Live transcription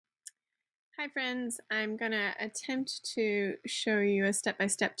Hi friends, I'm going to attempt to show you a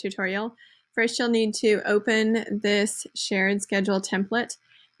step-by-step tutorial. First, you'll need to open this shared schedule template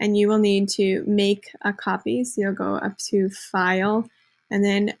and you will need to make a copy. So you'll go up to File and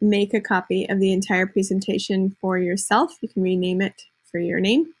then make a copy of the entire presentation for yourself. You can rename it for your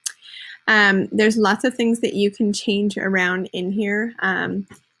name. There's lots of things that you can change around in here.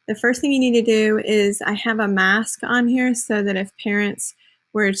 The first thing you need to do is I have a mask on here so that if parents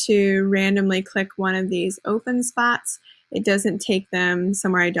were to randomly click one of these open spots, it doesn't take them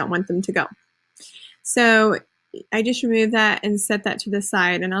somewhere I don't want them to go. So I just remove that and set that to the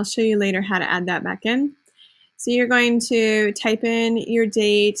side, and I'll show you later how to add that back in. So you're going to type in your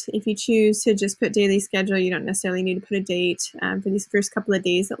date. If you choose to just put daily schedule, you don't necessarily need to put a date. For these first couple of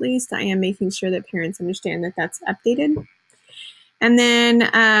days at least, I am making sure that parents understand that that's updated. And then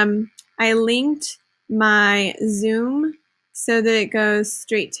I linked my Zoom so that it goes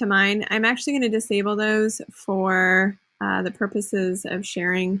straight to mine. I'm actually going to disable those for the purposes of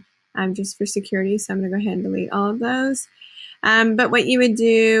sharing, just for security. So I'm going to go ahead and delete all of those. But what you would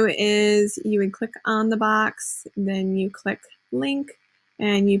do is you would click on the box, then you click link,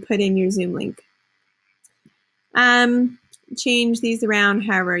 and you put in your Zoom link. Change these around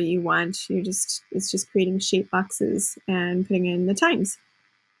however you want. It's just creating shape boxes and putting in the times.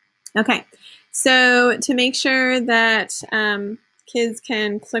 Okay, so to make sure that kids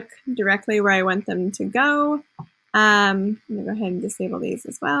can click directly where I want them to go, I'm going to go ahead and disable these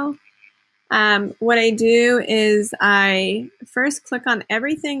as well. What I do is I first click on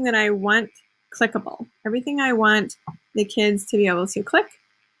everything that I want clickable, everything I want the kids to be able to click,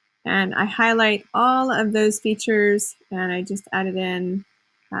 and I highlight all of those features and I just added in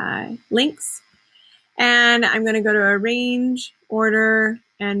links. And I'm going to go to Arrange, Order,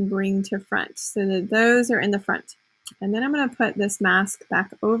 and Bring to Front so that those are in the front. And then I'm going to put this mask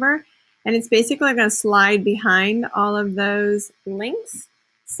back over, and it's basically going to slide behind all of those links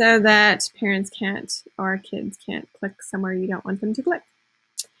so that parents can't or kids can't click somewhere you don't want them to click.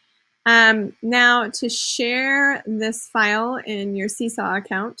 Now, to share this file in your Seesaw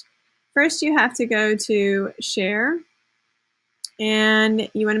account, first you have to go to Share, and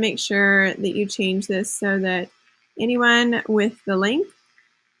you want to make sure that you change this so that anyone with the link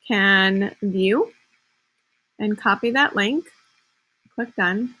can view and copy that link. Click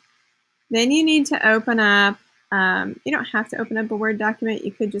Done. Then you need to open up, you don't have to open up a Word document.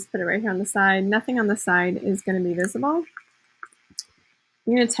 You could just put it right here on the side. Nothing on the side is going to be visible.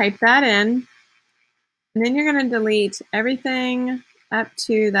 You're going to type that in, and then you're going to delete everything up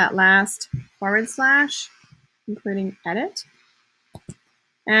to that last /, including edit.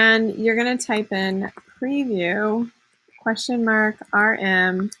 And you're going to type in preview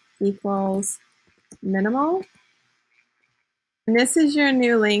 $RM equals minimal. And this is your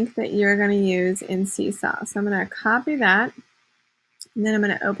new link that you're going to use in Seesaw. So I'm going to copy that, and then I'm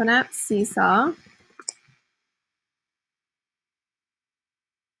going to open up Seesaw.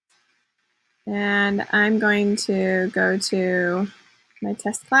 And I'm going to go to my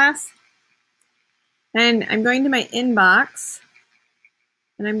test class, and I'm going to my inbox,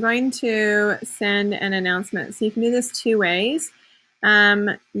 and I'm going to send an announcement. So you can do this two ways.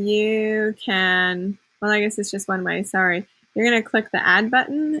 You can, well, I guess it's just one way, sorry. You're going to click the add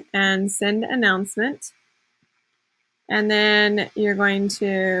button and send announcement. And then you're going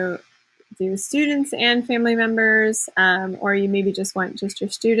to do students and family members, or you maybe just want just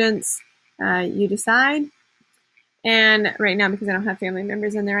your students. You decide. And right now, because I don't have family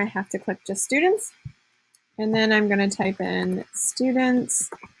members in there, I have to click just students. And then I'm going to type in students,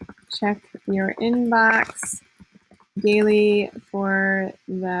 check your inbox daily for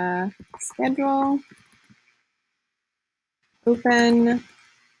the schedule, open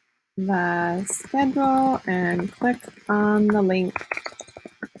the schedule, and click on the link.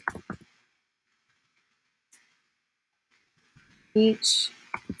 Each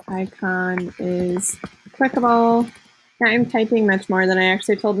icon is clickable. Now I'm typing much more than I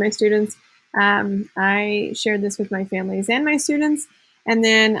actually told my students. I shared this with my families and my students, and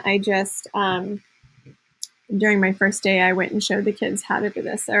then I just, during my first day, I went and showed the kids how to do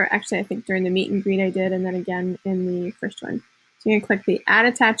this. Or actually, I think during the meet and greet I did, and then again in the first one. So you're going to click the Add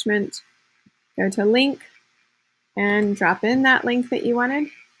Attachment, go to Link, and drop in that link that you wanted.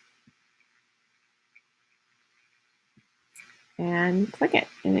 And click it,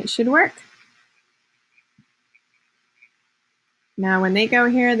 and it should work. Now when they go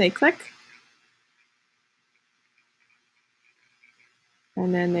here, they click.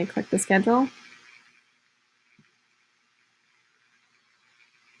 And then they click the schedule.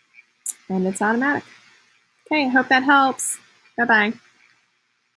 And it's automatic. Okay, I hope that helps. Bye-bye.